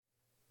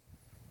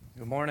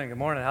Good morning. Good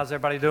morning. How's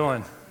everybody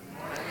doing?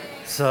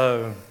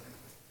 So,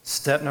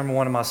 step number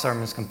one of my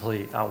sermon is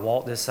complete. I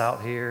walked this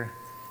out here,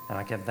 and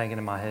I kept thinking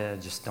in my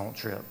head, just don't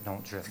trip,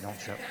 don't trip, don't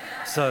trip.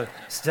 So,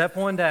 step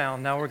one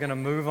down. Now we're going to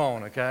move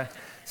on, okay?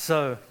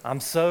 So, I'm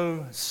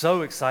so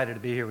excited to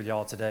be here with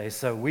y'all today.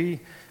 So,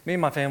 me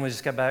and my family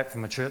just got back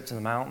from a trip to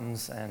the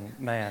mountains, and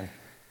man,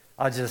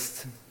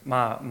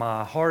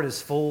 my heart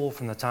is full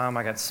from the time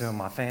I got to see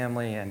my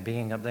family and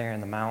being up there in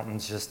the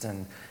mountains,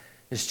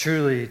 it's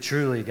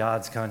truly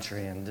God's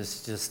country, and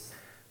just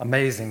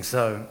amazing.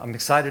 So I'm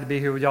excited to be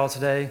here with y'all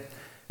today.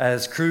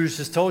 As Cruz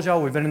just told y'all,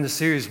 we've been in the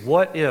series,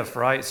 What If,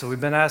 right? So we've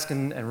been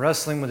asking and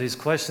wrestling with these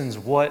questions,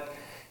 what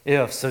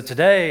if? So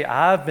today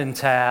I've been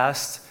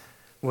tasked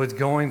with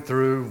going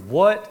through,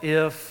 what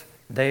if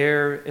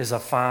there is a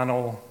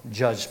final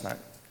judgment?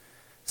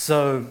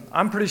 So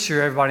I'm pretty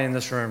sure everybody in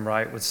this room,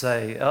 right, would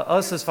say,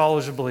 us as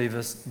followers of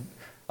believers,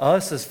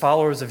 us as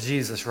followers of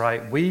Jesus,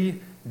 right,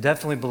 we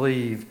definitely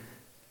believe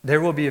there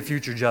will be a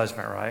future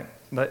judgment, right?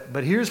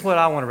 But here's what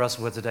I want to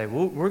wrestle with today.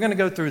 We're going to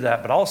go through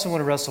that, but I also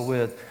want to wrestle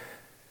with,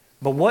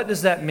 but what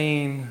does that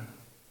mean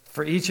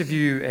for each of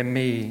you and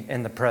me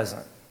in the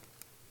present?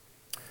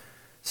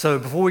 So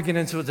before we get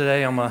into it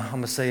today, I'm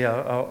going to say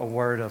a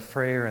word of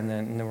prayer, and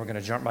then we're going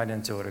to jump right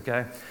into it,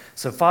 okay?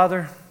 So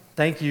Father,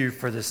 thank you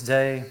for this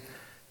day.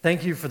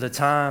 Thank you for the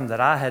time that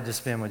I had to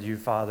spend with you,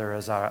 Father,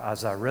 as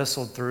I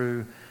wrestled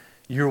through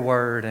your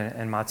word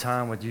and my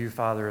time with you,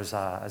 Father, as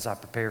I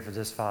prepare for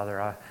this,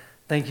 Father. I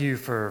thank you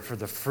for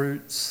the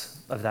fruits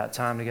of that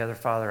time together,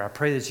 Father. I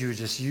pray that you would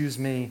just use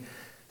me,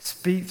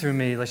 speak through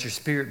me, let your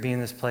spirit be in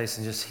this place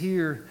and just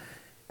hear.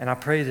 And I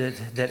pray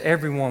that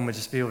everyone would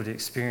just be able to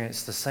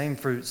experience the same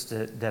fruits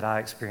that I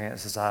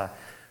experienced as I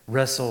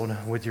wrestled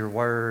with your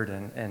word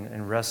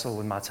and wrestled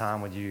with my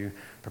time with you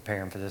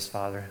preparing for this,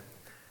 Father.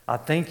 I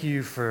thank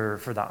you for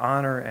the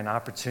honor and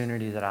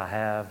opportunity that I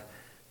have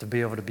to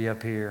be able to be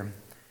up here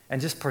and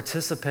just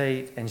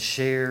participate and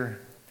share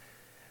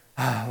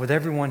with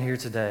everyone here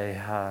today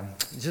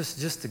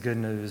just the good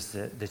news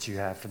that you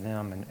have for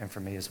them and for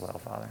me as well,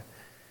 Father.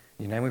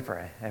 In your name we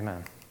pray.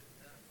 Amen.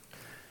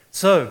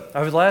 So,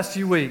 over the last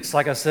few weeks,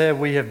 like I said,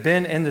 we have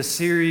been in the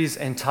series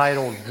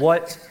entitled,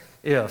 What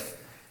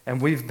If? And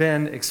we've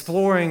been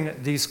exploring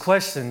these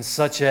questions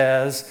such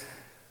as,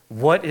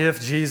 what if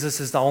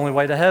Jesus is the only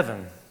way to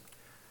heaven?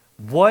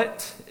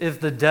 What if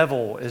the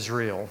devil is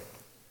real?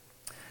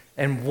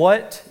 And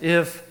what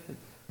if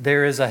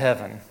there is a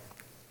heaven?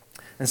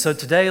 And so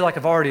today, like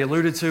I've already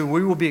alluded to,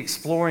 we will be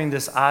exploring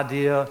this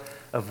idea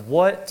of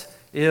what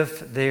if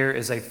there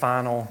is a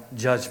final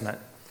judgment.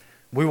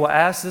 We will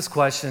ask this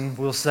question,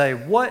 we'll say,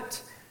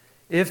 what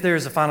if there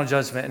is a final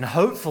judgment? And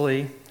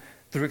hopefully,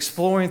 through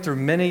exploring through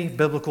many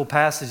biblical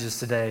passages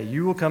today,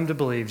 you will come to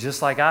believe,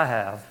 just like I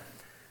have,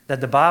 that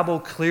the Bible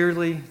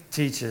clearly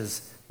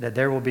teaches that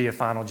there will be a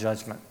final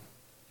judgment.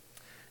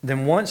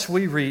 Then once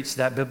we reach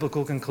that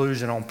biblical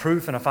conclusion on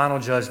proof and a final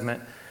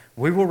judgment,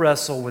 we will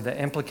wrestle with the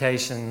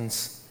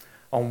implications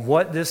on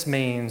what this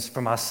means for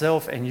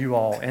myself and you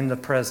all in the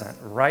present,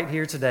 right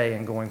here today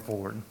and going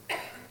forward.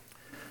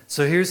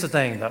 So here's the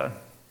thing, though.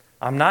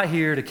 I'm not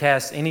here to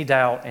cast any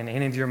doubt in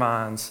any of your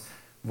minds,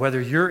 whether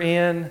you're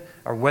in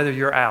or whether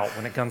you're out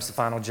when it comes to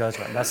final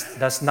judgment.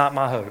 That's not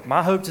my hope.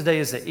 My hope today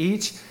is that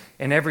each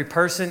and every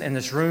person in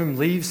this room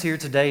leaves here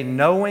today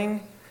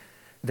knowing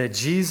that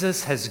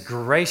Jesus has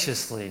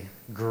graciously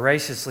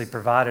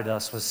provided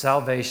us with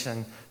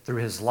salvation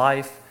through his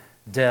life,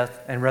 death,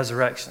 and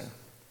resurrection.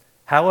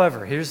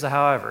 However, here's the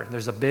however.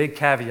 There's a big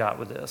caveat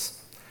with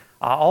this.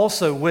 I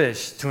also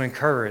wish to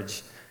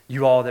encourage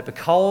you all that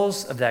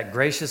because of that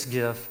gracious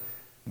gift,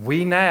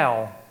 we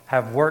now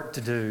have work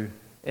to do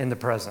in the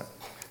present.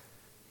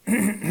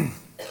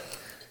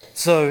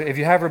 So if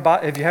you have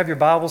your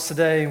Bibles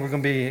today, we're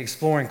going to be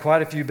exploring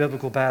quite a few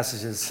biblical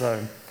passages.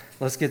 So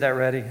let's get that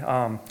ready.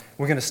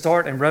 We're going to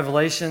start in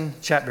Revelation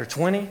chapter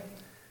 20.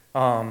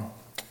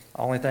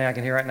 Only thing I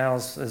can hear right now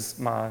is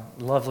my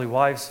lovely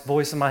wife's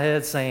voice in my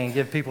head saying,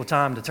 give people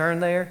time to turn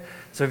there.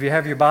 So if you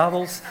have your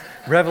Bibles,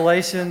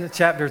 Revelation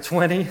chapter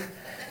 20,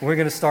 we're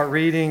going to start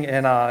reading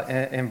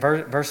in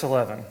verse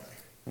 11.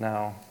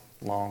 Now,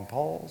 long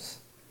pause.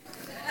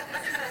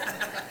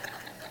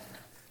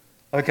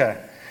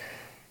 Okay.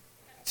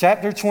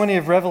 Chapter 20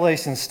 of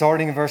Revelation,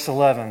 starting in verse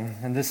 11,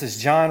 and this is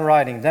John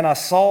writing, Then I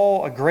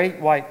saw a great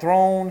white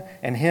throne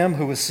and him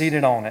who was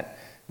seated on it.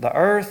 The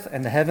earth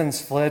and the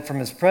heavens fled from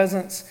his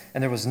presence,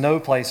 and there was no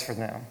place for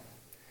them.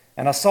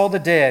 And I saw the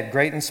dead,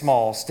 great and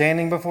small,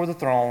 standing before the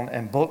throne,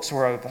 and books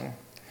were open.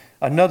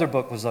 Another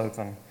book was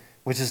open,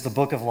 which is the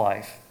book of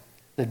life.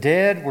 The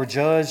dead were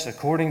judged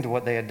according to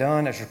what they had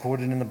done as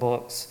recorded in the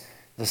books.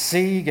 The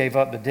sea gave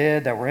up the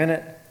dead that were in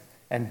it,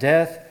 and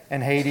death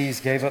and Hades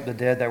gave up the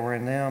dead that were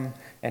in them,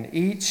 and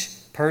each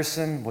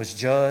person was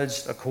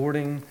judged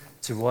according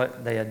to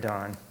what they had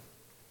done.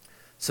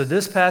 So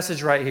this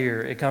passage right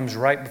here, it comes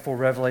right before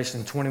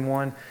Revelation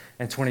 21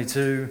 and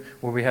 22,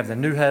 where we have the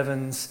new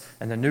heavens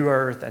and the new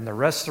earth and the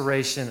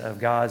restoration of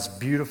God's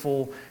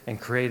beautiful and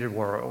created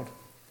world.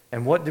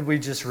 And what did we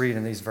just read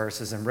in these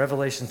verses? In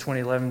Revelation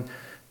 20:11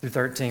 through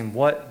 13,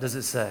 what does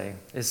it say?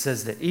 It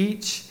says that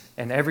each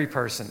and every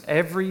person,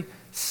 every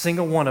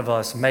single one of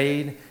us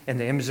made in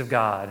the image of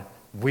God,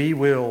 we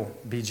will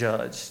be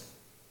judged.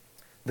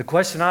 The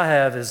question I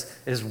have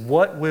is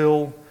what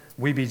will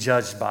we be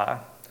judged by?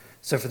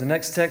 So for the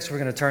next text, we're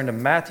going to turn to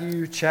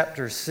Matthew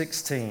chapter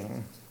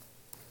 16.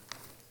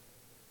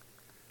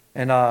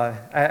 And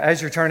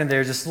as you're turning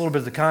there, just a little bit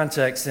of the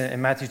context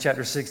in Matthew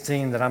chapter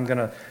 16 that I'm going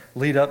to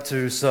lead up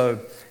to. So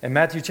in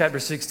Matthew chapter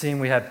 16,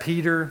 we have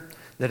Peter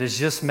that has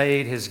just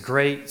made his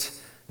great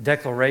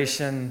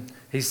declaration.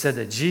 He said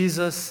that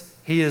Jesus,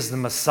 he is the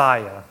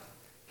Messiah.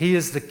 He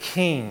is the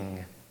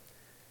King.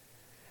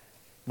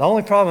 The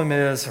only problem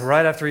is,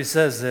 right after he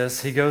says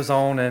this, he goes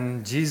on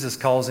and Jesus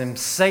calls him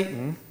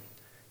Satan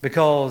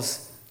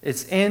because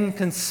it's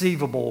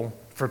inconceivable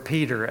for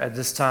Peter at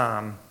this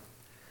time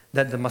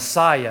that the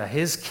Messiah,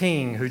 his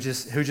King, who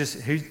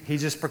he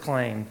just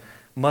proclaimed,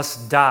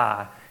 must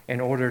die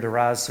in order to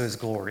rise to his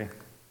glory.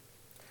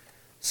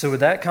 So with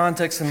that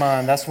context in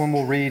mind, that's when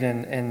we'll read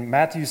in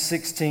Matthew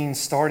 16,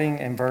 starting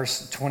in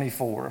verse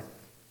 24.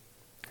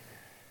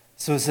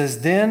 So it says,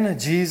 "Then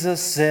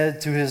Jesus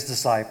said to his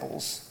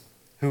disciples,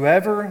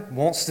 'Whoever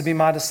wants to be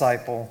my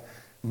disciple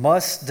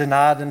must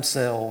deny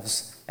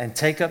themselves and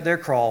take up their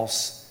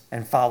cross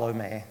and follow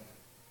me.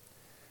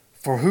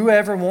 For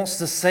whoever wants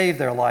to save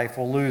their life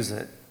will lose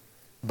it,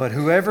 but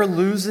whoever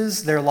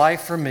loses their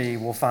life for me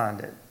will find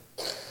it.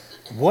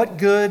 What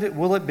good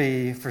will it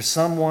be for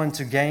someone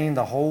to gain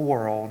the whole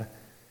world,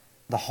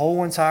 the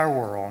whole entire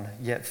world,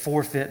 yet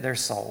forfeit their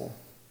soul?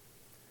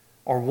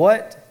 Or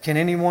what can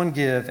anyone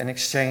give in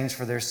exchange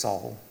for their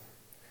soul?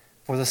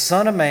 For the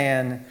Son of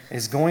Man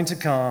is going to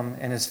come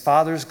in his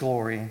Father's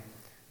glory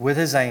with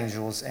his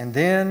angels, and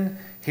then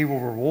he will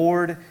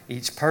reward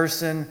each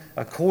person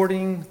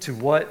according to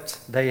what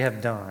they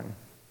have done.'"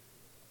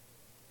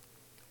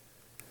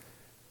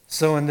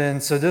 So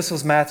this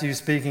was Matthew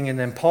speaking, and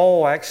then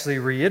Paul actually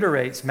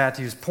reiterates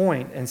Matthew's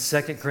point in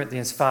 2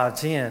 Corinthians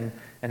 5:10.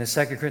 And in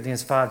 2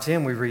 Corinthians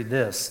 5:10 we read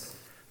this,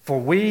 "For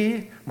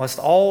we must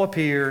all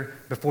appear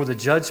before the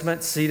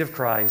judgment seat of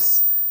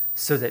Christ,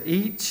 so that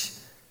each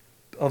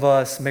of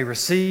us may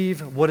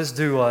receive what is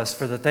due us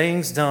for the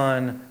things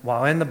done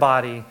while in the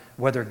body,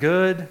 whether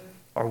good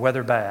or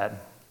whether bad."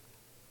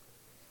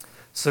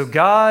 So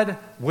God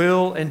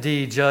will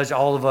indeed judge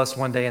all of us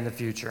one day in the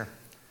future.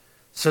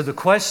 So the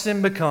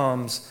question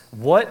becomes,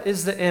 what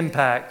is the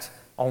impact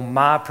on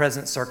my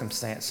present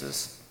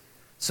circumstances?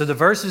 So the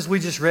verses we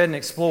just read and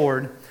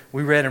explored,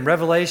 we read in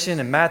Revelation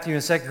and Matthew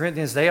and 2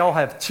 Corinthians, they all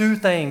have two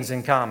things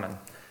in common.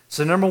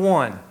 So number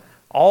one,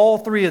 all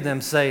three of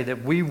them say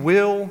that we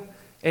will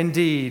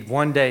indeed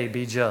one day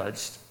be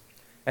judged.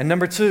 And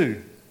number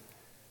two,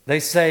 they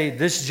say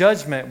this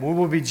judgment, we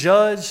will be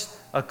judged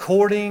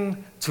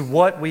according to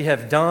what we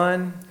have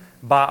done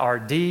by our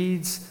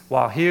deeds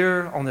while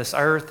here on this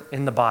earth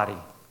in the body.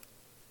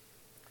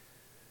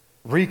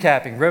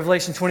 Recapping,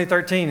 Revelation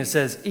 20:13, it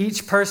says,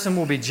 each person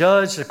will be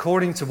judged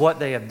according to what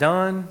they have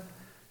done.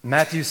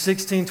 Matthew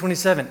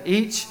 16:27,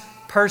 each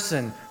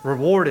person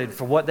rewarded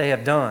for what they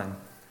have done.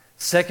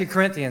 2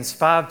 Corinthians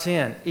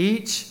 5:10,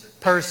 each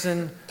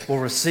person will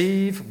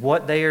receive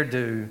what they are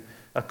due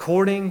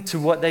according to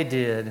what they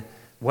did,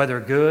 whether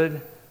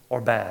good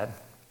or bad.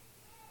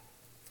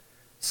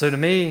 So to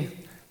me,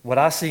 what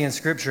I see in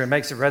Scripture, it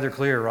makes it rather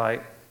clear,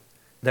 right?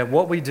 That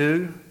what we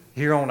do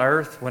here on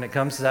earth when it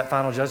comes to that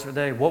final judgment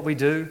day, what we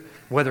do,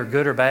 whether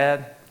good or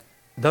bad,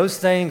 those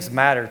things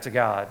matter to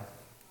God.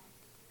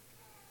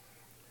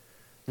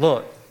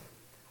 Look,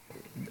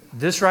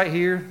 this right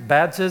here,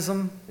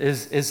 baptism,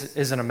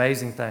 is an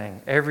amazing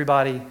thing.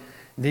 Everybody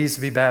needs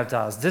to be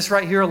baptized. This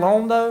right here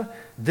alone, though,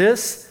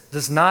 this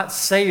does not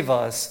save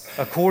us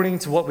according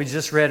to what we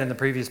just read in the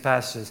previous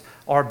passages.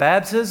 Our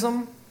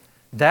baptism,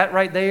 that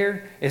right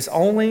there, is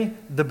only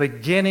the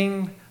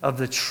beginning of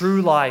the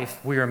true life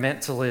we are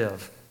meant to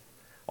live.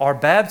 Our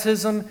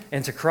baptism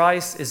into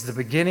Christ is the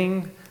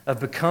beginning of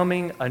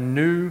becoming a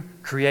new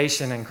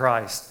creation in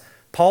Christ.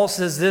 Paul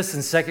says this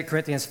in 2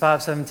 Corinthians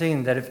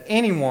 5:17, that if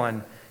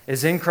anyone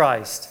is in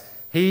Christ,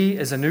 he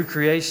is a new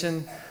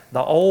creation.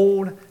 The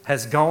old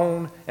has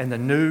gone and the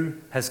new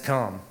has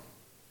come.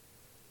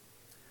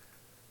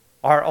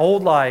 Our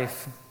old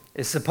life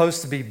is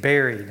supposed to be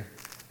buried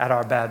at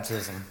our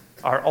baptism.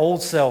 Our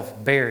old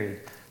self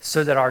buried,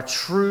 so that our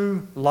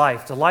true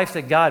life, the life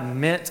that God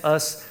meant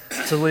us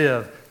to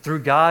live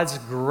through God's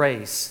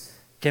grace,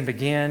 can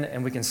begin,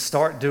 and we can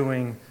start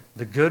doing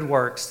the good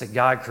works that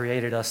God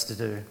created us to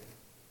do.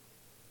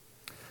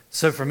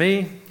 So for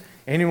me,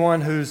 anyone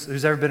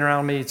who's ever been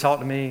around me,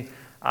 talked to me,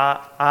 I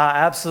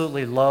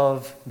absolutely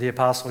love the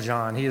Apostle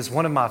John. He is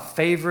one of my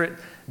favorite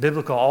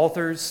biblical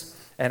authors.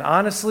 And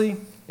honestly,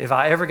 if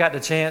I ever got the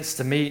chance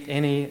to meet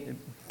any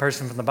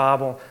person from the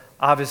Bible,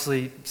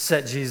 obviously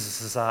set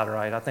Jesus aside,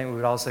 right? I think we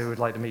would all say we would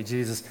like to meet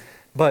Jesus.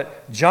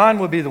 But John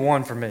would be the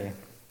one for me.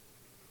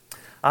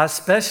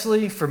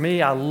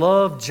 I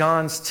love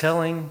John's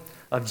telling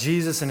of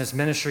Jesus and his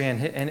ministry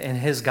and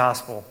his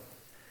gospel.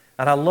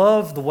 And I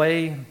love the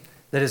way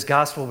that his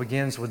gospel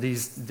begins with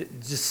these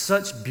just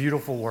such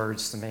beautiful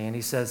words to me. And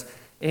he says,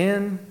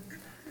 "In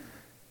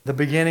the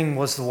beginning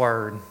was the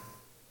Word."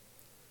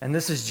 And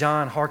this is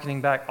John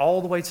hearkening back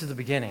all the way to the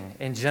beginning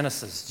in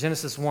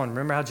Genesis 1.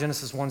 Remember how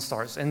Genesis 1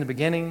 starts? In the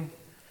beginning,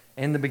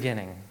 in the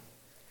beginning.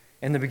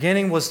 In the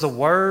beginning was the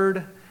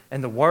Word,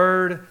 and the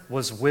Word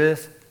was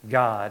with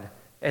God,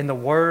 and the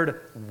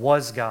Word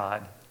was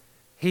God.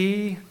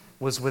 He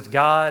was with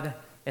God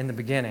in the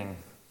beginning.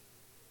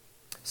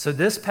 So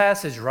this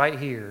passage right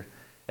here,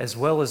 as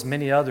well as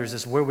many others,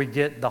 is where we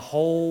get the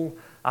whole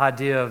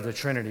idea of the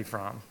Trinity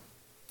from.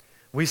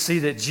 We see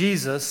that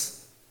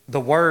Jesus, the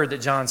Word that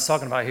John's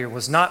talking about here,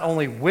 was not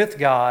only with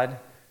God,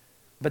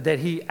 but that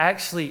he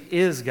actually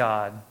is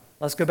God.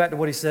 Let's go back to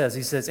what he says.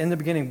 He says, "In the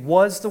beginning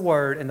was the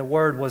Word, and the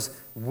Word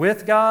was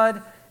with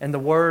God, and the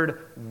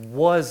Word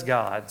was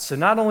God." So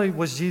not only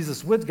was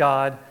Jesus with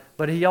God,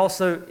 but he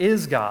also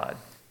is God.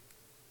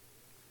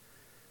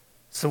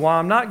 So while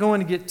I'm not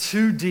going to get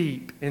too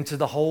deep into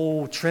the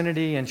whole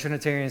Trinity and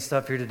Trinitarian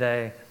stuff here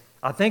today,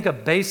 I think a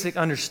basic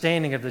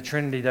understanding of the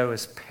Trinity, though,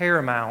 is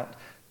paramount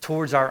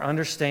towards our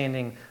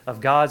understanding of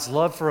God's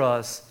love for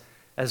us,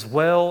 as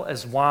well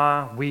as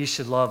why we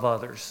should love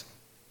others.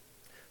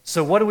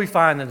 So what do we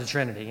find in the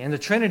Trinity? In the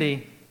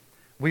Trinity,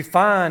 we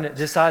find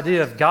this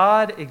idea of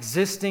God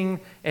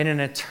existing in an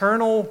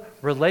eternal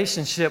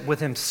relationship with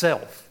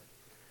himself.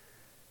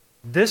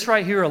 This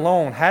right here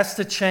alone has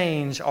to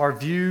change our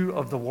view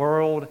of the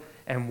world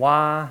and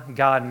why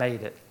God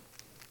made it.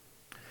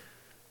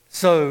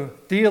 So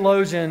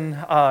theologian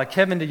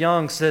Kevin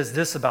DeYoung says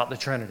this about the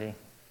Trinity.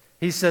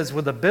 He says,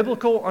 with a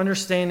biblical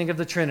understanding of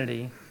the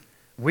Trinity,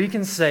 we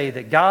can say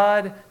that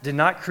God did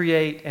not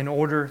create in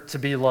order to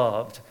be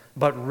loved,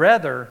 but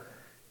rather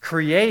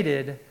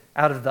created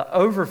out of the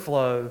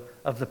overflow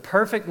of the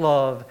perfect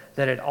love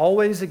that had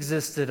always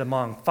existed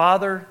among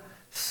Father,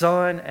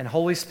 Son, and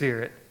Holy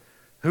Spirit,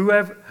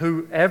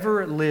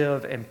 whoever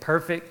live in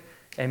perfect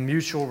and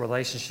mutual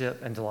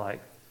relationship and delight.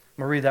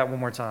 I'm going to read that one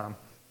more time.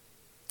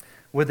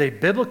 With a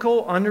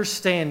biblical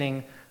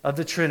understanding of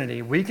the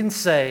Trinity, we can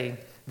say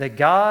that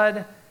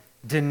God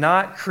did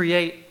not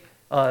create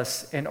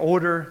us in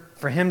order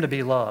for him to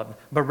be loved,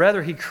 but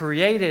rather he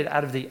created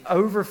out of the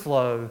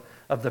overflow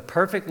of the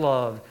perfect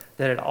love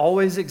that had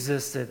always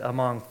existed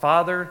among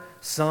Father,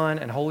 Son,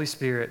 and Holy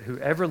Spirit, who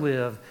ever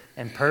live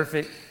in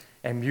perfect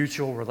and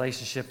mutual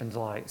relationship and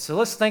delight. So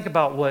let's think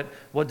about what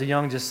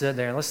DeYoung just said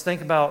there, and let's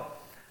think about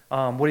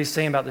what he's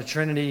saying about the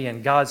Trinity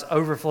and God's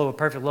overflow of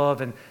perfect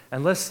love, and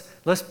let's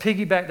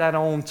piggyback that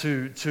on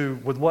to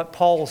with what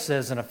Paul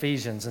says in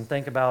Ephesians and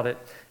think about it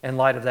in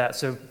light of that.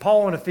 So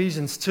Paul in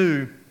Ephesians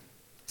 2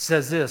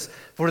 says this,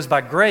 "For it is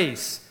by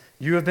grace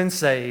you have been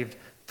saved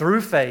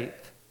through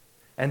faith,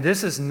 and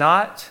this is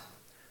not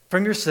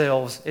from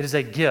yourselves, it is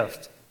a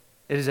gift.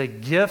 It is a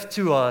gift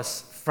to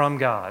us from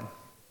God,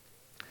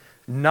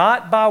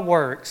 not by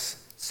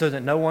works, so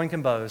that no one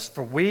can boast.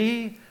 For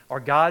we are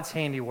God's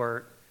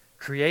handiwork,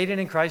 created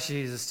in Christ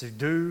Jesus to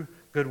do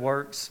good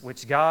works,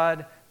 which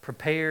God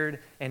prepared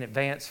in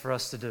advance for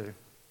us to do."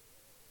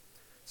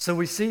 So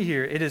we see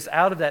here, it is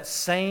out of that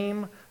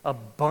same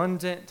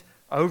abundant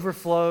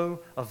overflow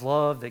of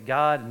love that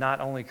God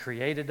not only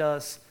created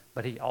us,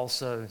 but he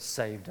also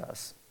saved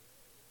us.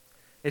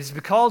 It is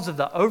because of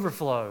the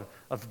overflow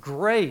of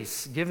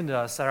grace given to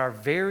us that our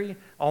very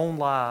own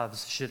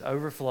lives should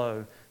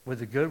overflow with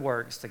the good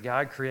works that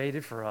God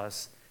created for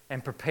us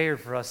and prepared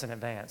for us in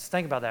advance.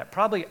 Think about that.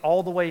 Probably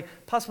all the way,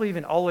 possibly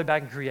even all the way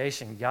back in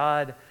creation,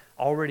 God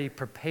already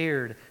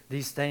prepared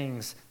these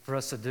things for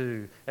us to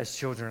do as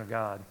children of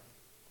God.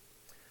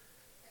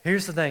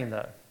 Here's the thing,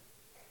 though.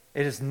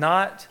 It is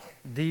not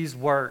these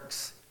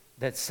works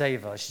that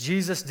save us.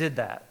 Jesus did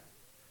that.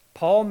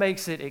 Paul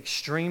makes it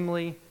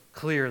extremely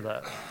clear,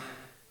 though.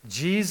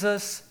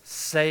 Jesus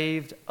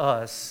saved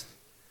us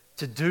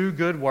to do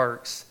good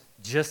works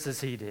just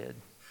as he did.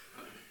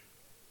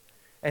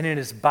 And it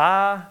is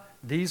by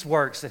these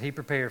works that he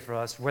prepared for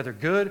us, whether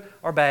good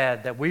or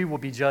bad, that we will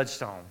be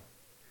judged on.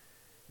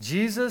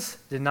 Jesus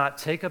did not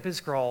take up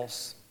his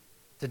cross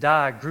to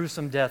die a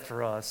gruesome death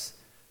for us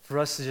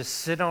to just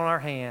sit on our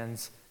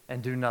hands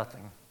and do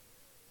nothing.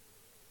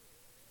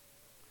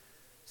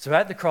 So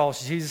at the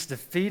cross, Jesus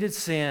defeated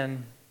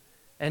sin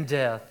and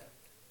death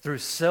through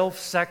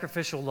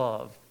self-sacrificial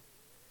love.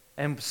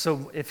 And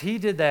so if he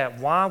did that,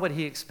 why would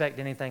he expect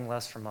anything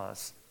less from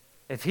us?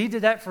 If he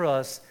did that for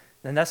us,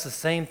 then that's the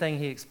same thing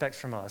he expects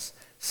from us.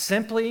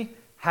 Simply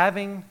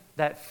having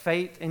that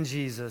faith in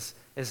Jesus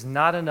is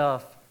not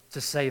enough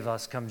to save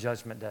us come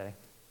Judgment Day.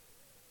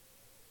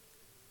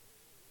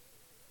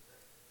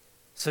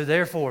 So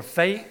therefore,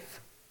 faith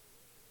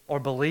or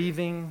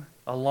believing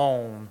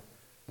alone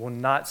will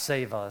not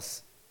save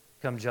us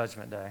come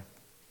Judgment Day.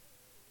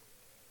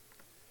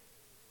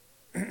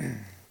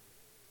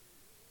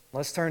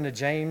 Let's turn to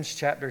James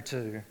chapter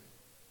 2.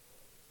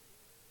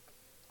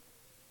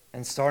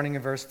 And starting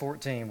in verse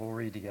 14, we'll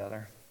read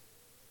together.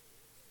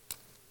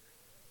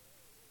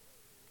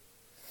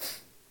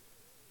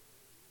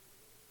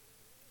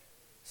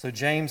 So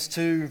James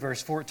 2,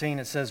 verse 14,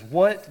 it says,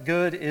 "What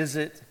good is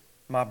it,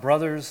 my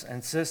brothers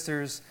and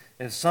sisters,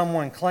 if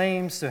someone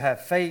claims to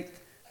have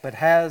faith but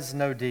has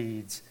no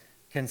deeds?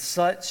 Can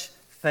such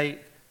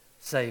faith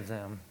save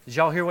them?" Did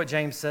y'all hear what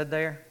James said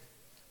there?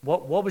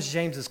 What was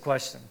James's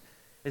question?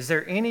 Is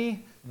there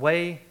any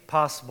way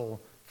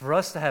possible for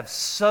us to have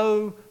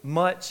so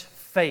much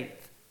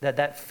faith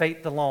that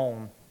faith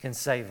alone can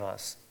save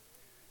us?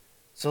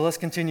 So let's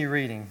continue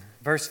reading.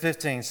 Verse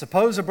 15,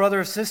 "Suppose a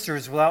brother or sister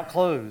is without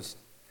clothes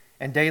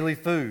and daily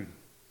food.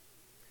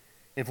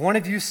 If one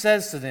of you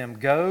says to them,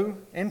 'Go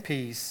in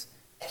peace,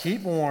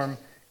 keep warm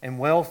and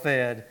well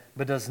fed,'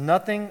 but does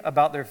nothing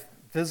about their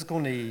physical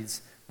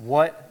needs,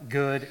 what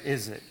good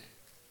is it?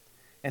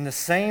 In the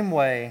same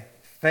way,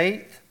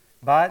 faith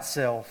by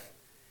itself,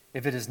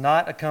 if it is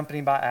not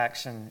accompanied by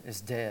action, is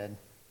dead.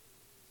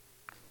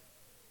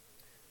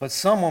 But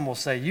someone will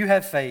say, 'You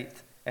have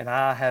faith and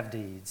I have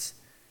deeds.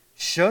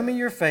 Show me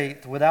your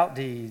faith without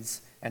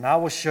deeds, and I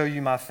will show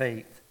you my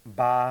faith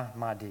by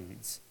my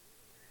deeds.'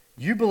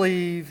 You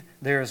believe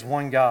there is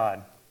one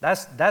God."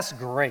 That's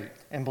great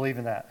in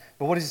believing that.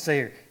 But what does he say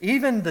here?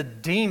 "Even the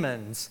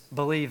demons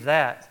believe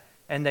that,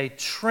 and they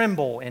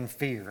tremble in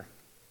fear.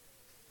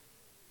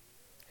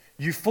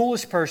 You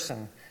foolish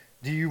person,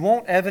 do you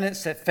want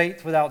evidence that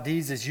faith without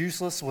deeds is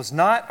useless? Was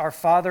not our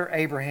father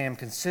Abraham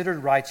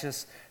considered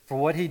righteous for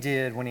what he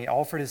did when he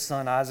offered his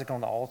son Isaac on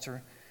the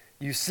altar?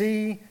 You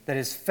see that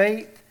his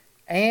faith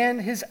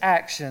and his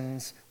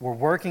actions were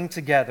working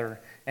together,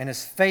 and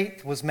his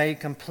faith was made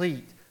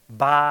complete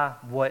by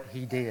what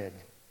he did.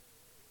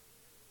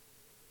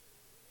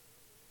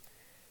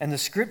 And the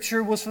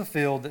scripture was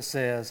fulfilled that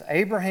says,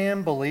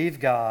 'Abraham believed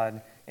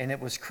God, and it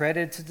was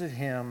credited to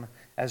him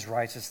as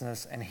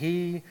righteousness, and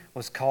he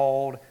was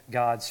called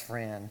God's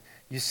friend.'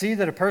 You see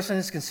that a person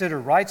is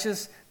considered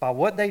righteous by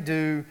what they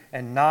do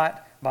and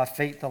not by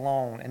faith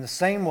alone. In the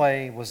same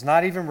way was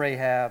not even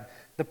Rahab,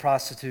 the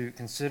prostitute,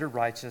 considered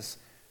righteous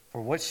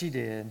for what she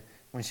did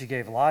when she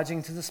gave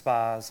lodging to the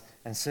spies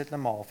and sent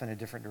them off in a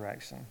different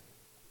direction.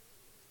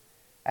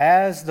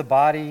 As the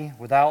body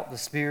without the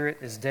spirit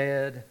is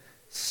dead,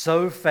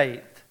 so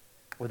faith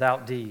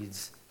without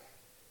deeds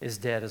is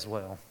dead as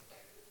well."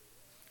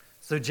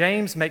 So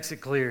James makes it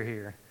clear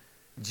here,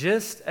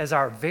 just as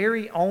our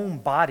very own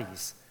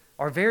bodies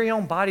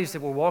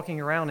that we're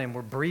walking around in,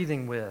 we're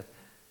breathing with,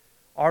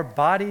 our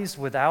bodies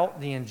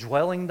without the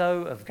indwelling,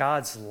 though, of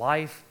God's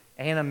life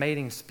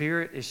animating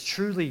spirit is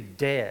truly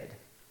dead.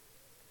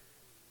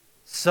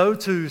 So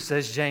too,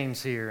 says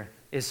James here,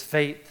 is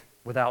faith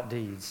without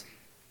deeds.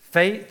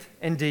 Faith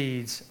and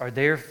deeds are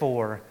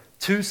therefore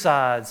two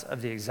sides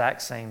of the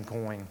exact same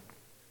coin.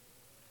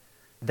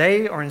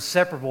 They are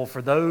inseparable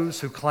for those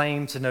who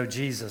claim to know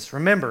Jesus.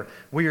 Remember,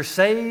 we are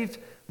saved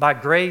by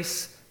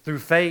grace through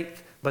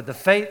faith, but the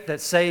faith that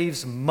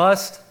saves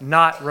must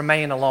not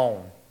remain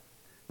alone.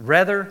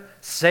 Rather,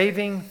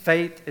 saving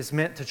faith is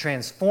meant to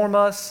transform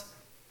us,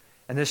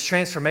 and this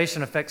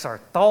transformation affects our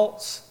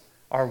thoughts,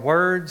 our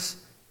words,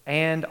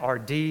 and our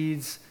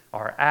deeds,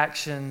 our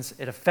actions.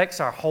 It affects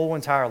our whole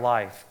entire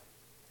life.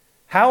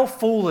 How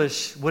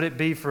foolish would it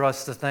be for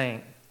us to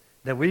think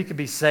that we could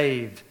be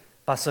saved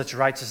by such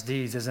righteous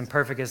deeds, as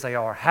imperfect as they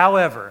are?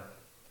 However,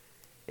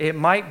 it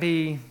might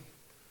be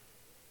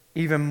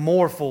even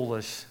more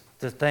foolish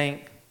to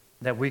think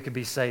that we could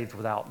be saved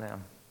without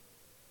them.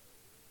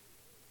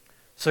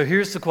 So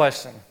here's the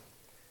question.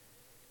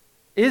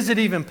 Is it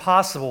even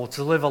possible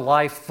to live a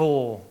life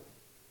full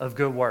of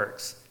good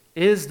works?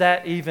 Is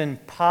that even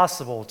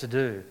possible to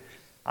do?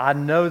 I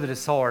know that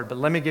it's hard, but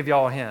let me give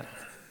y'all a hint.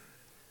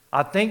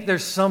 I think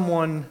there's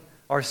someone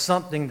or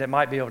something that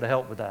might be able to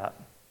help with that.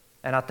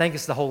 And I think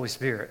it's the Holy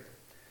Spirit.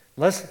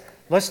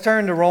 Let's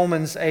turn to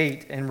Romans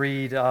 8 and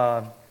read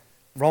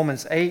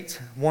Romans 8,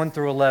 1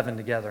 through 11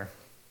 together.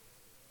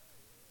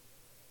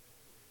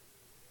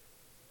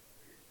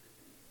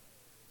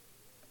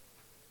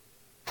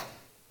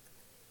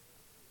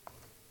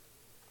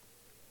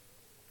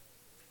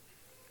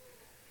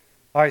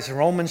 All right, so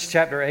Romans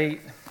chapter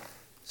 8,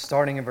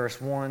 starting in verse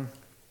 1.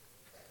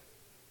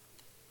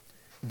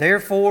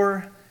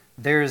 Therefore,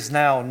 there is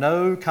now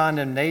no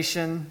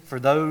condemnation for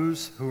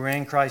those who are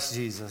in Christ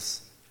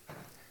Jesus.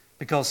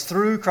 Because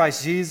through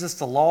Christ Jesus,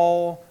 the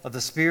law of the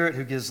Spirit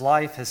who gives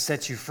life has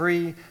set you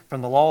free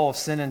from the law of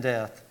sin and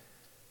death.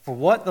 For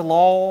what the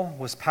law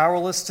was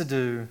powerless to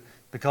do,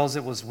 because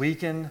it was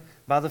weakened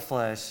by the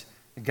flesh,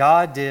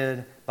 God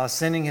did by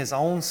sending his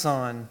own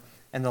Son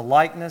in the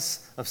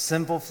likeness of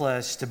sinful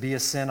flesh to be a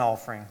sin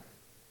offering.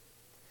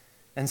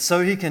 And so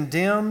he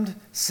condemned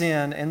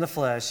sin in the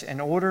flesh in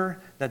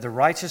order that the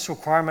righteous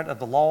requirement of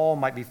the law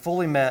might be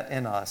fully met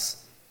in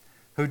us,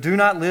 who do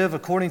not live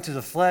according to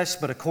the flesh,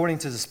 but according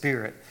to the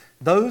Spirit.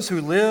 Those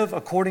who live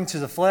according to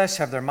the flesh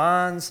have their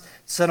minds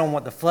set on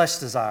what the flesh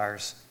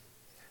desires.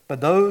 But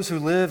those who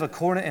live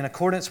in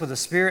accordance with the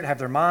Spirit have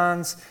their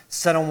minds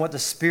set on what the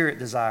Spirit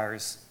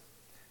desires.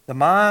 The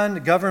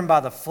mind governed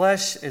by the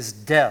flesh is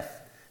death,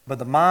 but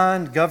the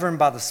mind governed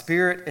by the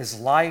Spirit is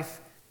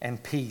life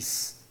and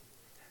peace.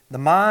 The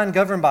mind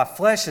governed by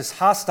flesh is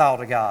hostile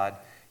to God.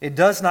 it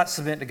does not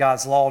submit to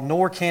God's law,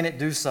 nor can it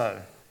do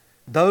so.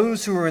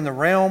 Those who are in the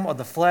realm of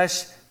the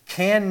flesh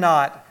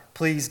cannot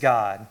please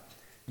God.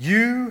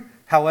 You,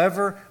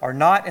 however, are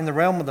not in the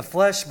realm of the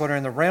flesh, but are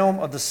in the realm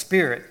of the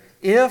Spirit,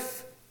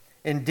 if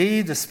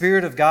indeed the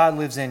Spirit of God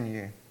lives in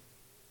you.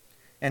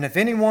 And if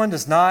anyone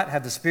does not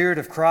have the Spirit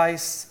of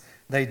Christ,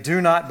 they do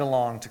not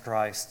belong to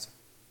Christ.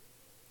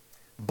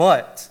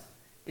 But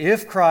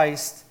if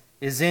Christ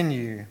is in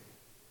you,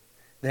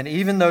 then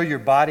even though your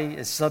body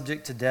is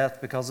subject to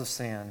death because of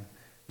sin,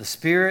 the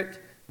Spirit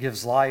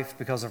gives life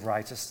because of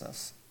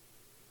righteousness.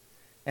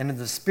 And if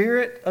the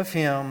Spirit of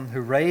Him who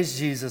raised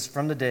Jesus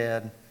from the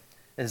dead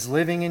is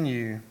living in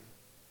you,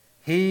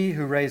 He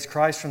who raised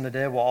Christ from the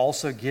dead will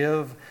also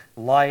give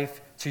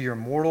life to your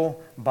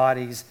mortal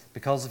bodies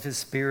because of His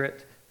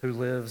Spirit who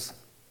lives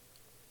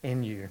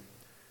in you.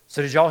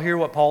 So did y'all hear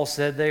what Paul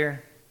said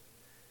there?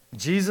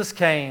 Jesus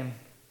came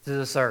to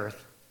this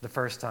earth the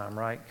first time,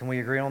 right? Can we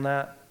agree on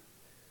that?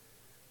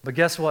 But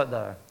guess what,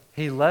 though?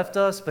 He left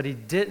us, but He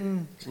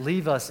didn't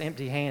leave us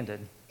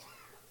empty-handed.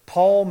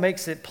 Paul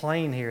makes it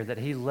plain here that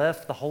He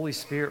left the Holy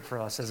Spirit for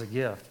us as a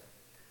gift.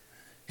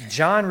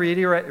 John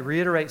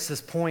reiterates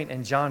this point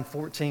in John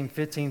 14,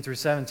 15 through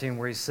 17,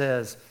 where he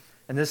says,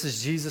 and this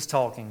is Jesus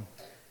talking,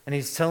 and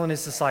He's telling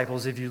His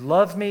disciples, if you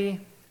love me,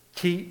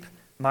 keep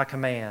my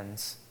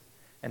commands,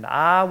 and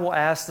I will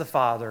ask the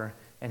Father,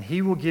 and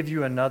He will give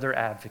you another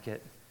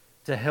advocate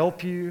to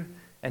help you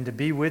and to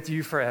be with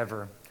you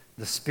forever,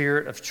 the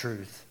Spirit of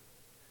truth.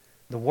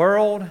 The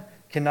world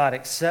cannot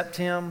accept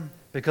Him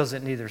because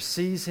it neither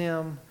sees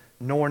Him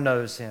nor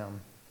knows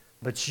Him.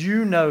 But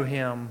you know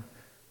Him,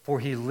 for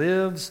He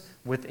lives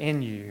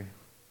within you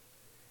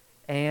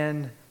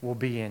and will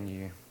be in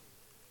you.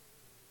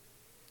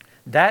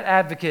 That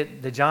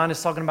advocate that John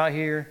is talking about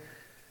here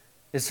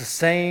is the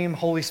same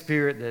Holy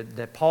Spirit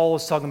that Paul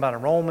was talking about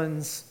in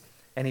Romans,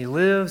 and He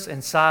lives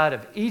inside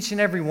of each and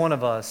every one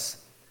of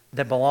us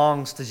that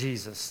belongs to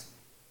Jesus.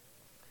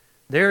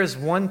 There is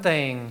one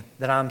thing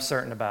that I'm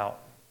certain about.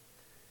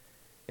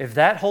 If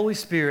that Holy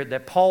Spirit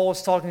that Paul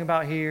is talking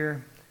about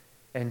here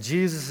and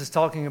Jesus is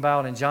talking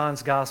about in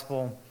John's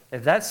gospel,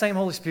 if that same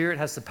Holy Spirit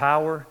has the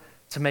power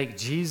to make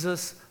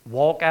Jesus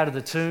walk out of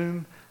the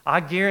tomb, I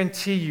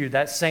guarantee you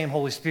that same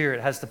Holy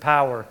Spirit has the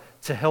power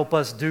to help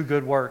us do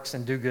good works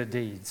and do good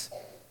deeds.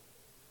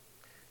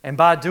 And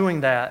by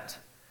doing that,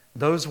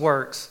 those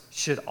works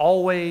should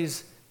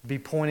always be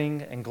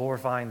pointing and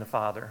glorifying the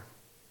Father.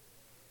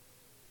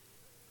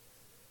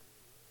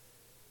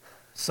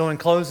 So in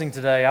closing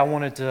today, I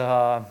wanted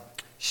to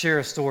share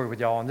a story with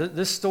y'all. And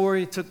this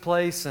story took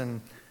place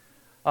in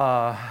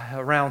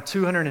around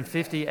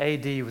 250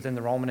 AD within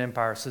the Roman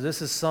Empire. So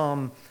this is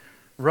some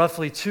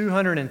roughly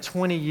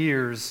 220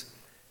 years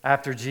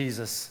after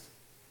Jesus.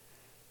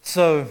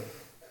 So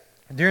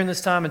during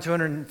this time in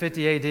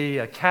 250 AD,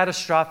 a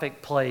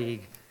catastrophic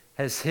plague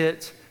has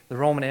hit the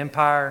Roman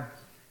Empire.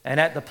 And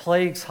at the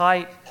plague's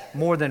height,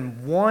 more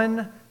than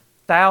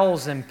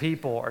 1,000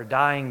 people are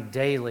dying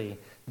daily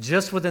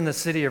just within the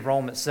city of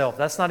Rome itself.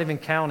 That's not even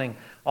counting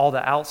all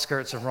the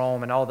outskirts of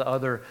Rome and all the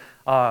other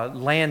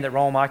land that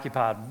Rome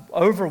occupied.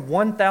 Over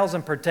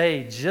 1,000 per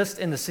day just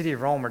in the city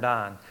of Rome are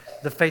dying.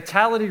 The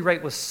fatality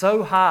rate was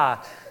so high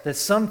that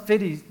some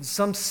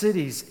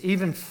cities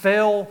even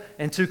fell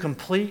into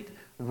complete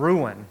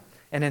ruin,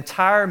 and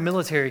entire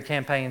military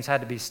campaigns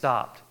had to be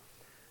stopped.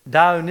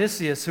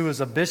 Dionysius, who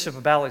was a bishop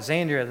of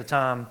Alexandria at the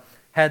time,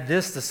 had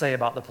this to say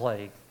about the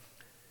plague.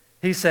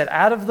 He said,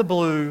 out of the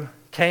blue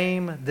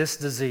came this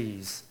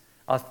disease,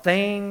 a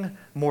thing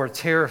more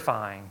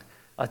terrifying,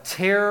 a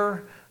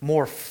terror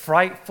more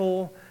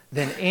frightful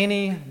than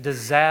any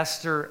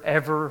disaster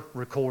ever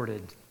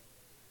recorded.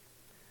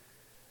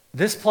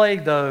 This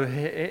plague, though,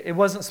 it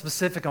wasn't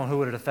specific on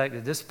who it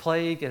affected. This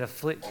plague, it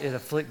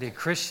afflicted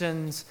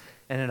Christians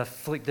and it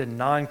afflicted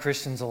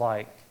non-Christians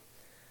alike.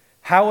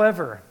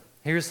 However,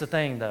 here's the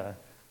thing, though.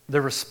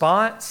 The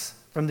response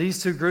from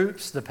these two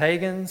groups, the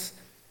pagans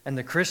and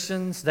the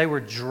Christians, they were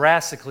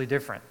drastically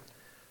different.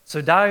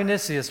 So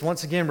Dionysius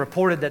once again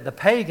reported that the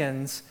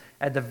pagans,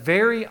 at the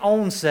very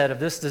onset of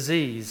this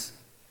disease,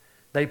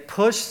 they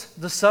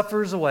pushed the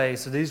sufferers away,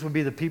 so these would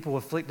be the people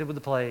afflicted with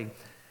the plague,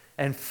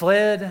 and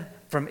fled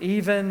from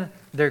even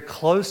their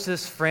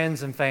closest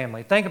friends and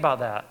family. Think about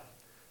that.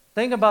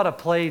 Think about a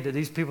plague that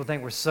these people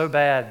think were so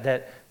bad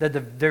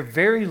that their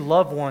very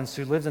loved ones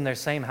who lived in their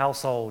same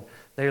household,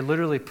 they're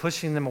literally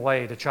pushing them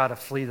away to try to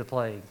flee the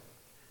plague.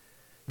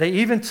 They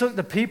even took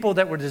the people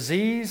that were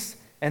diseased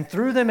and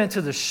threw them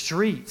into the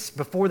streets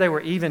before they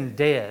were even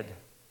dead.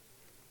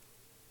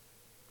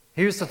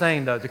 Here's the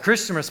thing, though. The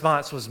Christian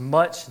response was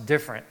much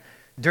different.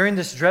 During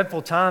this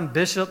dreadful time,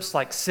 bishops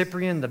like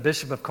Cyprian, the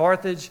bishop of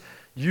Carthage,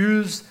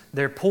 used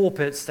their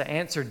pulpits to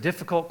answer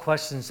difficult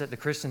questions that the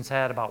Christians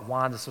had about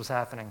why this was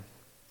happening.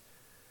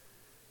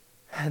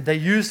 They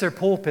used their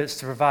pulpits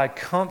to provide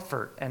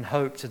comfort and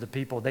hope to the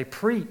people. They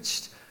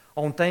preached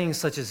on things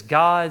such as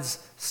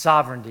God's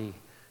sovereignty,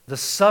 the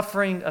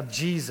suffering of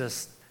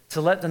Jesus, to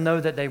let them know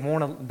that they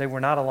were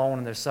not alone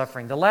in their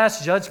suffering, the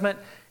last judgment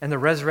and the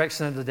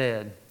resurrection of the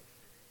dead.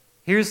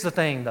 Here's the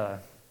thing, though.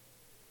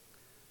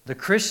 The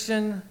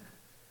Christian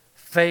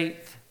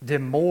faith did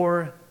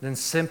more than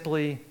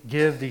simply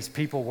give these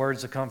people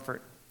words of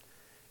comfort.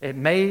 It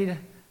made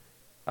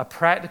a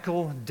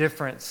practical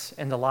difference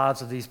in the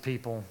lives of these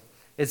people.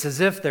 It's as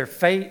if their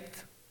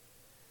faith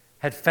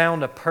had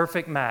found a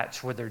perfect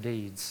match with their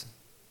deeds.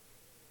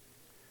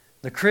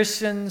 The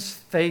Christians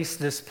faced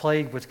this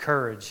plague with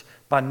courage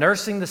by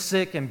nursing the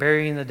sick and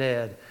burying the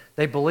dead.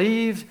 They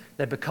believed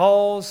that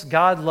because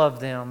God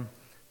loved them,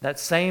 that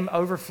same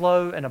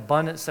overflow and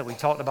abundance that we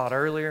talked about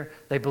earlier,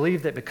 they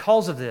believed that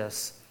because of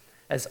this,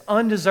 as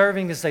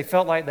undeserving as they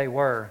felt like they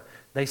were,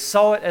 they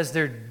saw it as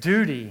their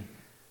duty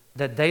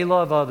that they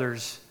love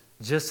others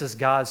just as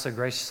God so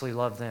graciously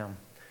loved them.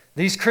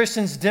 These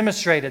Christians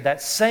demonstrated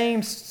that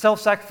same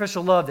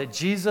self-sacrificial love that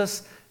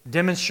Jesus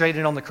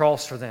demonstrated on the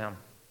cross for them.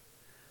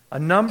 A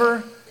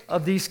number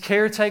of these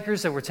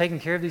caretakers that were taking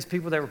care of these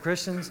people that were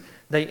Christians,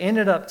 they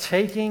ended up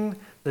taking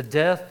the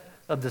death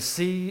of the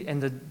sea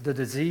and the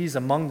disease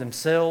among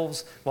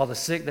themselves, while the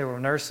sick they were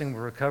nursing would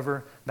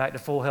recover back to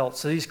full health.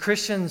 So these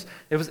Christians,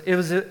 it was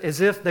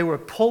as if they were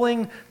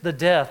pulling the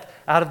death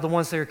out of the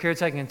ones they were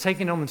caretaking and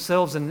taking it on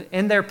themselves, and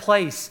in their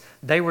place,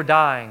 they were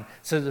dying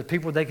so that the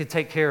people they could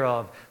take care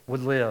of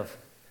would live.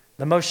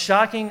 The most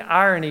shocking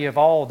irony of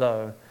all,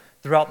 though,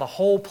 throughout the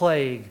whole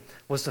plague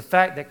was the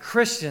fact that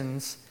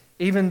Christians,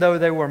 even though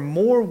they were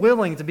more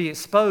willing to be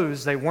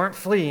exposed, they weren't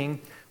fleeing,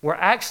 were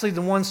actually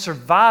the ones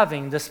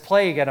surviving this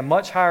plague at a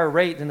much higher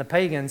rate than the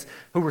pagans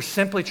who were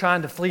simply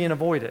trying to flee and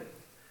avoid it.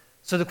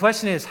 So the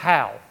question is,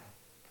 how?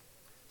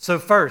 So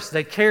first,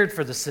 they cared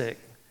for the sick.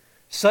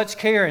 Such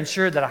care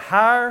ensured that a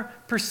higher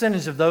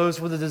percentage of those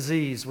with the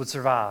disease would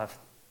survive.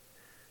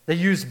 They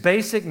used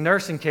basic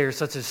nursing care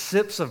such as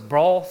sips of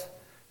broth,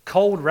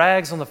 cold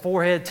rags on the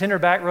forehead, tender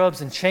back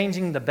rubs, and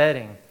changing the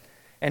bedding,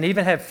 and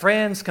even had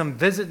friends come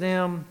visit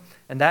them,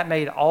 and that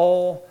made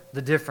all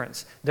the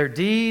difference. Their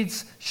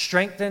deeds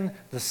strengthened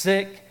the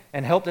sick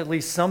and helped at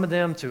least some of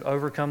them to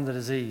overcome the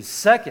disease.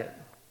 Second,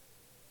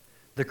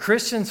 the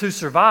Christians who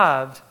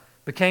survived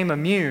became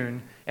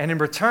immune and in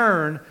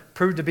return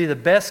proved to be the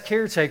best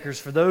caretakers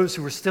for those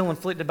who were still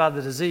inflicted by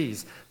the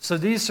disease. So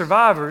these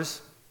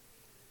survivors,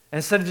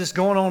 instead of just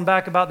going on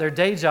back about their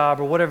day job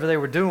or whatever they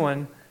were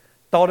doing,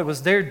 thought it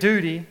was their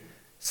duty,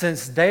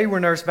 since they were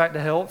nursed back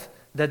to health,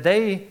 that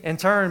they in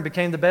turn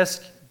became the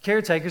best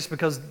caretakers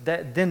because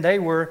then they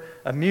were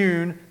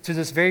immune to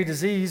this very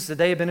disease that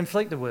they had been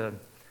inflicted with.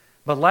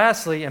 But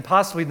lastly, and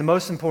possibly the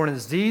most important,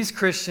 is these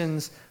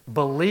Christians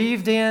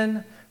believed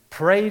in,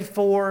 prayed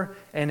for,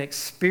 and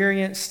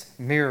experienced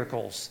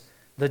miracles.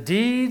 The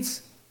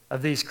deeds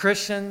of these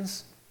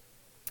Christians,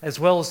 as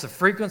well as the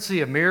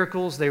frequency of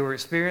miracles they were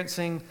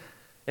experiencing,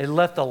 it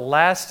left a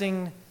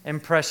lasting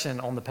impression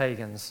on the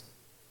pagans.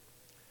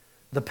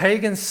 The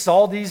pagans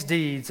saw these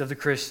deeds of the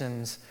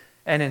Christians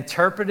and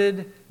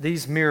interpreted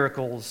these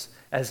miracles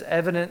as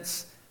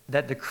evidence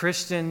that the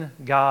Christian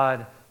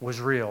God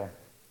was real.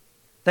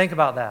 Think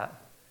about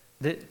that.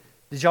 Did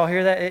y'all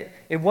hear that?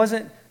 It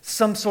wasn't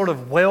some sort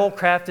of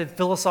well-crafted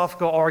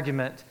philosophical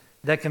argument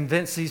that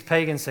convinced these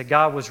pagans that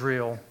God was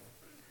real.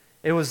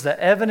 It was the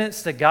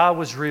evidence that God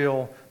was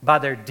real by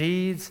their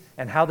deeds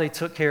and how they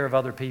took care of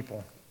other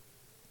people.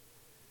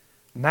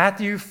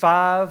 Matthew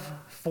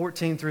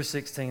 5:14 through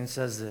 16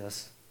 says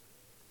this: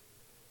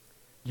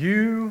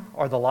 "You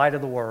are the light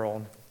of the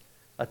world.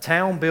 A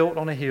town built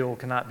on a hill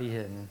cannot be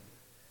hidden.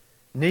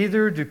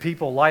 Neither do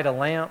people light a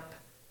lamp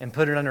and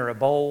put it under a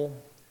bowl.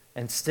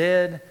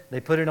 Instead, they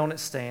put it on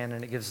its stand,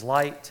 and it gives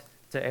light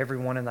to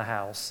everyone in the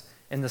house.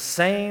 In the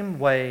same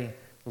way,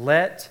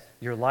 let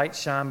your light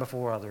shine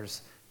before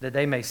others, that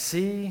they may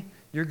see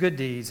your good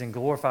deeds and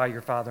glorify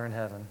your Father in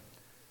heaven."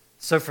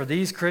 So for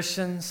these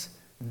Christians,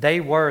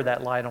 they were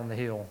that light on the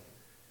hill.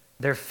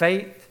 Their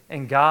faith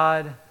in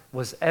God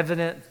was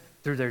evident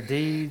through their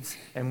deeds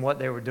and what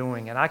they were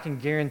doing. And I can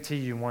guarantee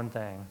you one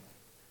thing,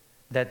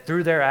 that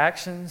through their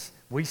actions,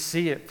 we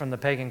see it from the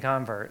pagan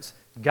converts.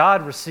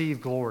 God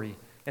received glory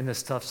in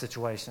this tough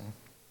situation.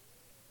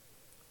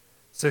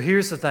 So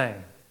here's the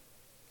thing.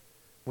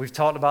 We've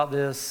talked about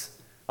this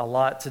a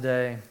lot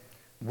today.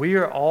 We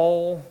are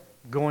all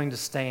going to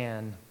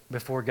stand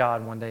before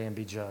God one day and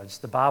be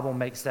judged. The Bible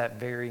makes that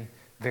very,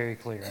 very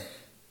clear.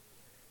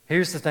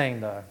 Here's the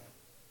thing, though.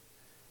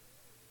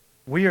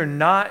 We are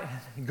not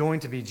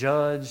going to be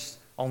judged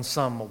on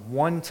some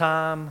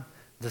one-time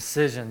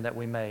decision that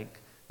we make.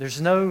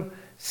 There's no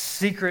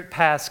secret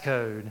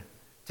passcode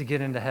to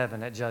get into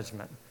heaven at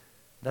judgment.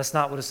 That's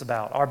not what it's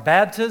about. Our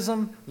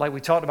baptism, like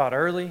we talked about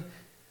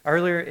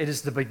earlier, it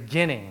is the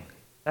beginning.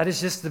 That is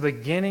just the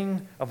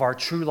beginning of our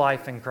true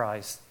life in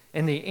Christ.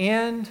 In the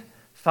end,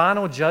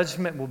 final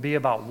judgment will be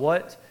about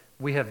what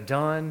we have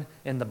done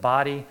in the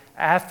body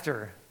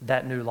after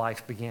that new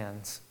life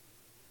begins.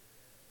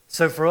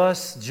 So for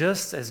us,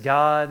 just as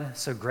God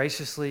so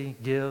graciously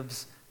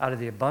gives out of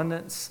the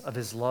abundance of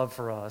his love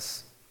for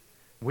us,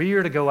 we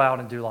are to go out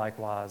and do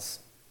likewise.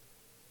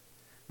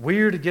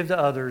 We are to give to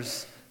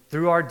others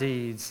through our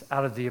deeds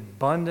out of the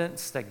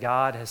abundance that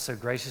God has so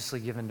graciously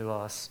given to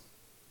us.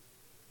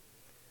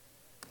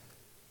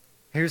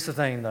 Here's the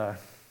thing, though.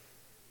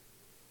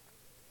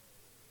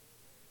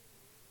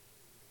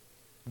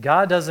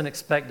 God doesn't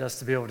expect us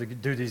to be able to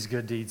do these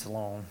good deeds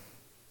alone.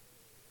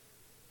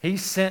 He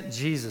sent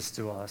Jesus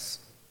to us.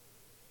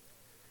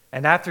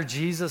 And after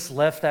Jesus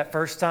left that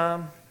first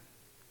time,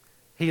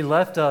 he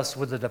left us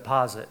with a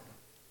deposit.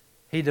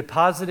 He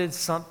deposited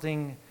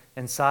something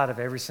inside of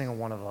every single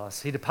one of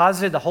us. He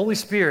deposited the Holy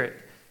Spirit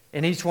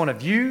in each one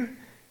of you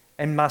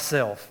and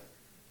myself.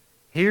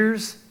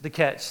 Here's the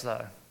catch,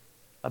 though,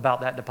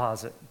 about that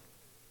deposit.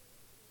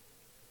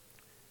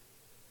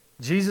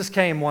 Jesus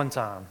came one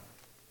time,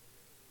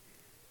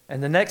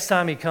 and the next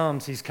time he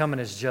comes, he's coming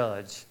as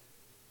judge.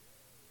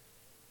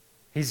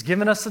 He's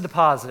given us a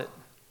deposit,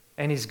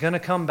 and he's going to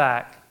come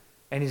back,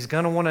 and he's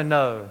going to want to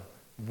know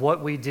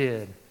what we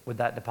did with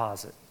that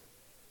deposit.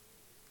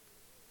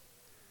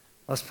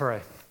 Let's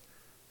pray.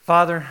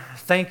 Father,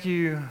 thank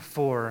you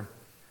for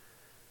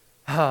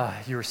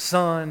your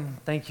Son.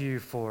 Thank you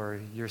for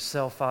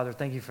yourself, Father.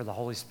 Thank you for the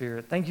Holy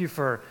Spirit. Thank you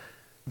for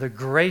the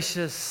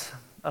gracious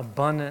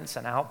abundance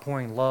and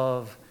outpouring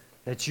love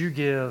that you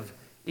give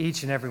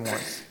each and every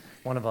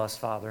one of us,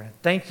 Father.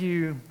 Thank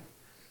you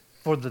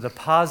for the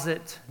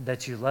deposit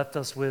that you left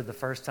us with the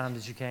first time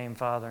that you came,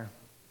 Father.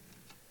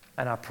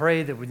 And I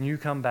pray that when you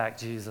come back,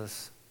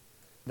 Jesus,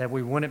 that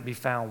we wouldn't be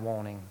found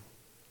wanting,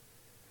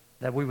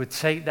 that we would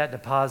take that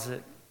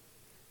deposit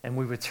and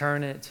we would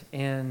turn it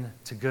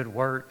into good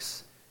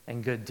works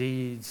and good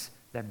deeds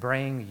that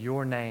bring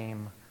your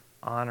name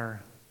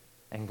honor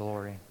and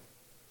glory.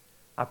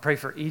 I pray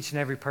for each and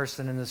every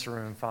person in this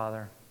room,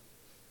 Father.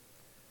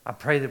 I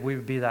pray that we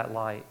would be that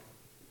light.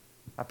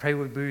 I pray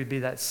we would be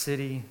that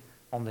city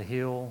on the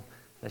hill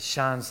that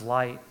shines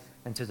light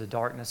into the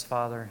darkness,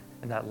 Father.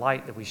 And that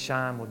light that we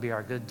shine would be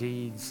our good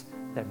deeds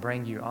that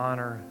bring you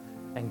honor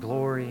and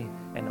glory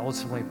and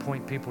ultimately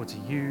point people to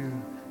you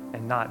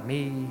and not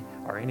me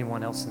or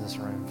anyone else in this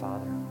room,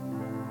 Father.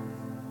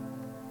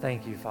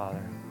 Thank you,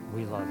 Father.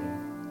 We love you.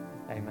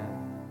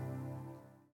 Amen.